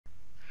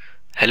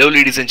Hello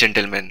ladies and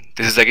gentlemen,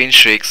 this is again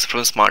Sriyank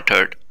from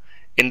Smartherd.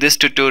 In this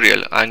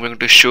tutorial, I am going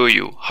to show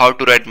you how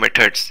to write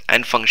methods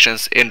and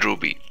functions in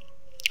Ruby.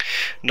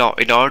 Now,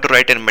 in order to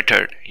write a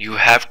method, you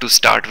have to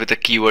start with the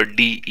keyword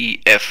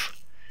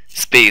def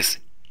space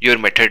your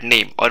method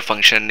name or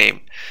function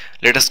name.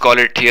 Let us call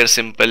it here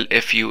simple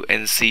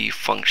func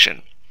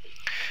function.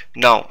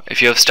 Now,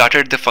 if you have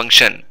started the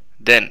function,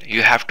 then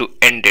you have to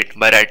end it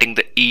by writing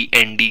the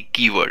end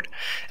keyword,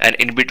 and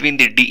in between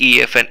the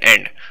def and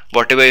end,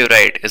 whatever you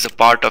write is a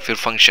part of your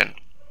function.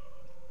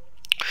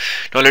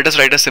 Now let us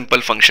write a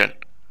simple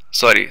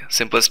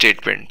simple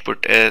statement.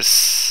 Put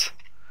as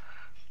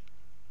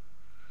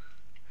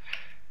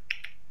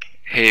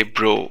hey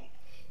bro,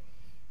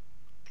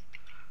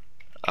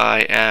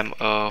 I am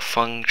a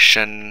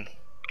function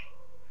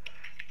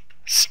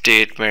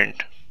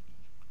statement.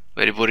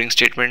 Very boring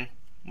statement,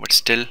 but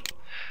still.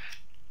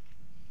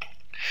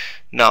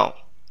 Now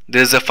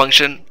this is a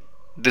function.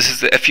 This is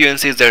the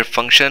func is their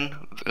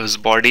function whose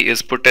body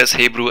is put as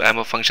hey bro, I'm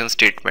a function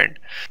statement.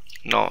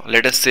 Now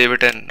let us save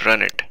it and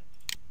run it.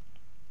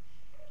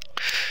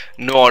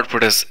 No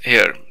output is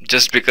here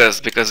just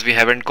because we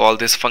haven't called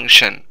this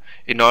function.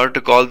 In order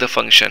to call the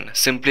function,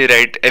 simply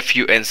write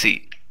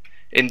func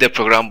in the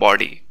program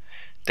body,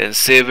 then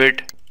save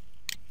it,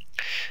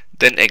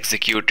 then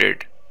execute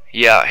it.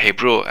 Yeah, hey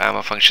bro, I'm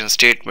a function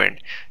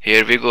statement.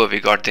 Here we go, we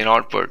got the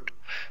output.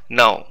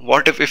 Now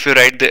what if you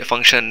write the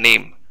function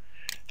name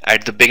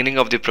at the beginning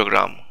of the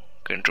program?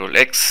 Control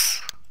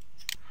X,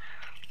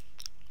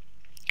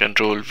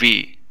 Control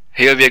V.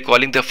 Here we are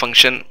calling the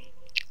function,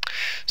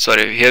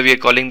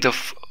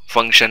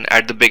 function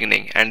at the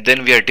beginning, and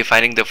then we are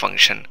defining the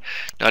function.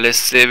 Now let's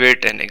save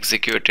it and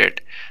execute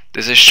it.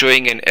 This is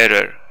showing an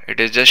error. It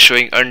is just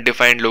showing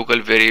undefined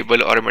local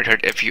variable or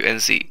method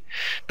func.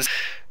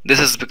 This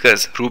is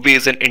because Ruby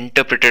is an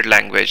interpreted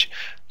language.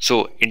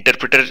 So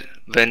interpreter,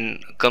 when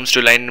comes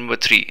to line number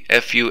 3,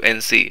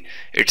 func,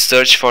 it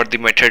search for the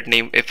method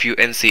name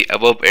func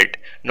above it,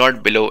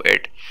 not below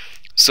it.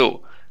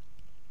 So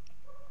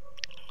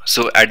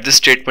at this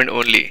statement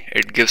only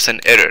it gives an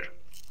error.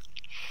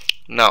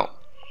 Now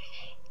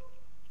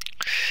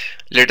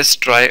let us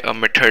try a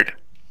method.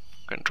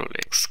 Control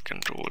X,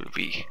 Control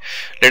V.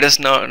 Let us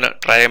now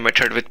try a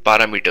method with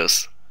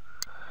parameters.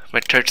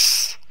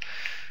 Methods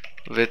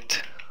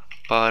with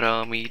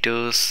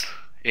parameters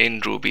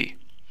in Ruby.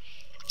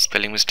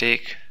 Spelling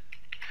mistake.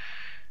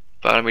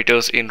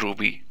 Parameters in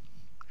Ruby.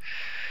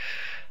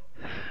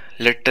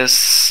 Let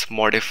us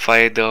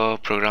modify the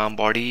program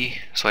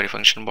body,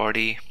 function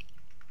body.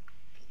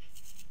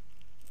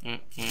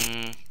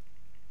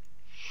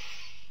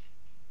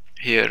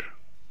 Here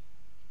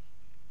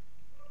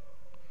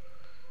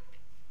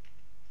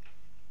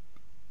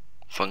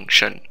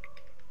function,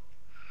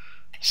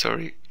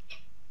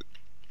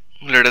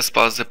 let us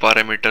pass the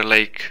parameter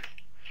like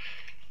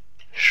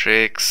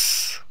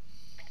Shrek's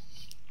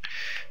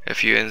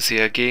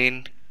func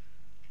again,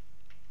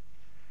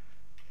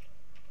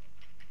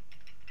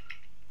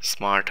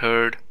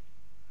 Smartherd,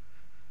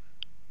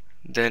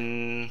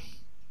 then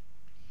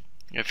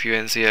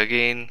func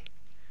again,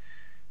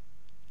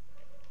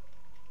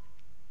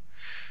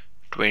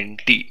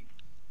 20.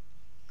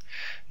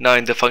 Now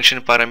in the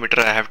function parameter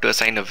I have to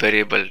assign a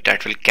variable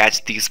that will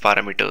catch these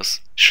parameters,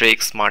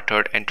 Shrek,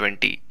 Smartherd and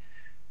 20.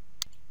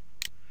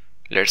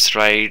 Let's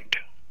write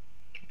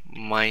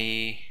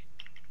my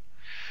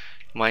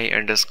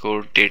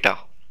underscore data.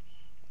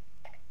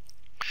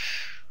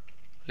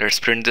 Let's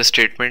print this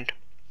statement.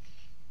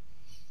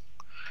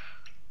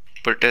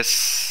 Put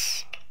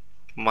as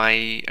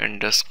my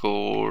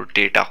underscore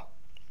data.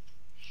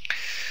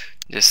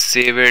 Just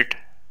save it,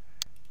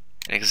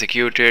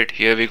 execute it.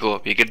 Here we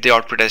go, we get the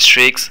output as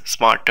Shrek's,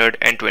 Smartherd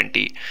and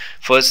 20.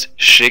 First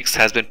Shrek's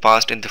has been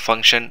passed in the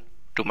function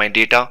to my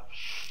data,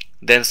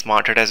 then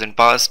Smartherd has been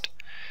passed,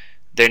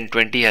 then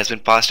 20 has been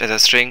passed as a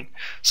string.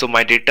 So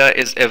my data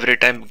is every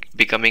time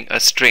becoming a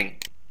string.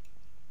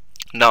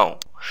 Now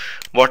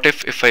what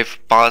if I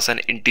pass an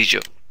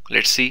integer?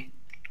 Let's see,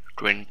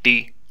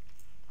 20,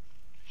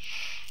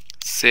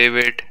 save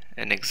it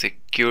and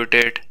execute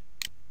it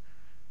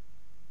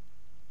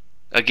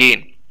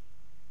again.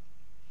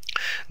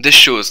 This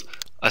shows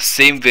a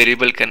same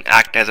variable can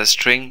act as a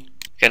string,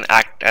 can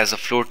act as a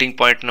floating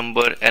point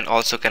number, and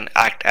also can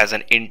act as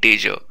an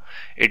integer.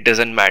 It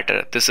doesn't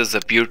matter. This is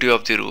the beauty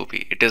of the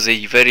Ruby. It is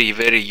a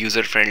very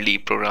user-friendly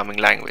programming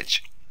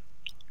language.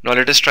 Now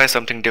let us try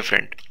something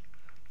different.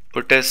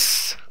 Put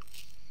as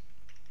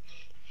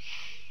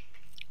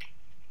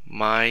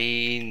my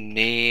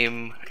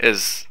name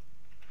is,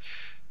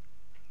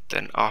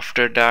 then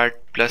after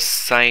that plus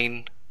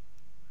sign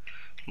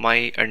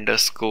my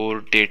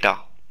underscore data,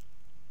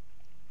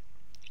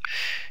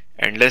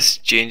 and let's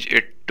change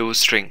it to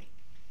string.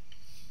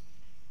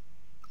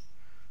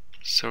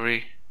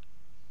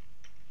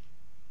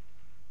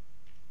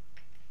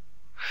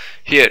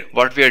 Here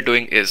what we are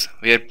doing is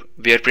we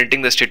are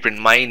printing the statement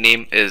my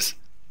name is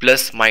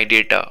plus my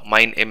data.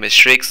 My name is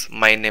Shrek,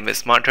 my name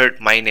is Smartherd,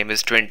 my name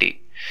is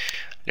 20.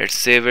 Let's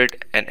save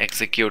it and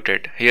execute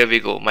it. Here we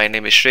go. My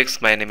name is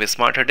Shrix, my name is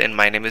Smartherd, and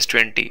my name is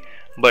 20.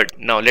 But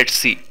now let's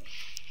see.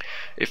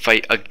 If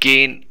I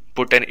again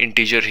put an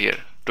integer here,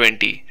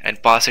 20,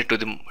 and pass it to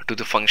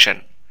the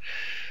function,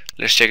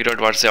 let's check it out.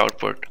 What's the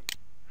output?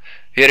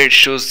 Here it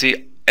shows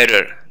the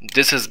error.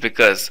 This is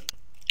because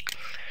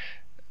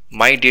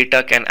my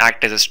data can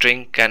act as a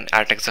string, can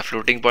act as a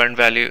floating point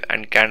value,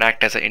 and can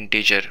act as an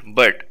integer,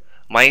 but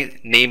my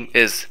name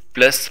is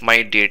plus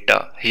my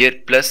data. Here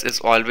plus is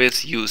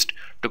always used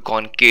to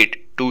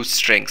concatenate two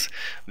strings.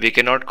 We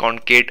cannot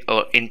concatenate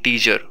an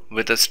integer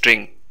with a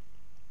string.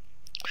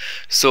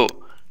 So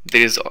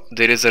there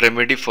is a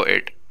remedy for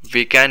it.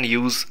 We can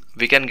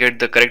get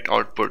the correct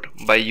output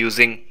by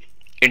using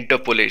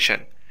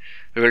interpolation.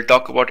 We will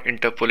talk about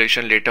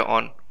interpolation later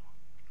on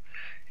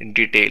in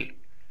detail.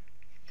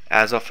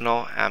 As of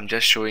now, I'm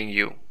just showing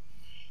you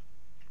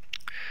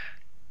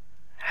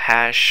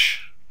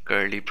hash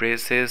curly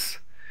braces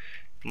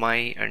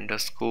my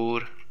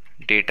underscore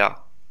data.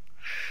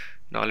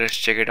 Now let's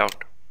check it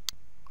out.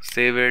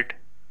 Save it,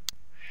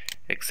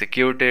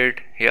 execute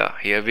it.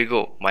 Here we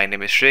go. My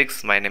name is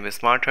Shrix, my name is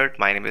Smartherd,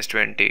 my name is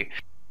 20.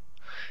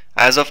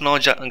 As of now,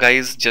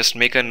 guys, just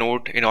make a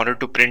note. In order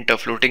to print a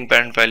floating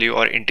point value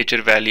or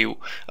integer value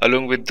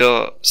along with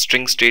the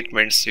string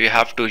statements, you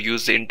have to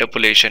use the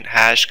interpolation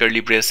hash curly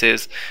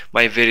braces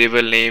my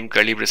variable name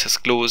curly braces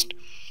closed.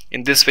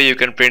 In this way you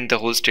can print the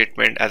whole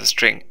statement as a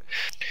string.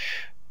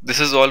 This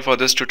is all for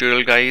this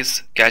tutorial,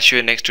 guys. Catch you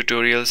in next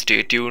tutorial.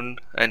 Stay tuned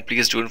and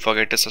please don't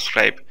forget to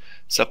subscribe.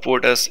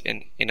 Support us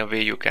in a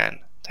way you can.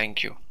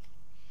 Thank you.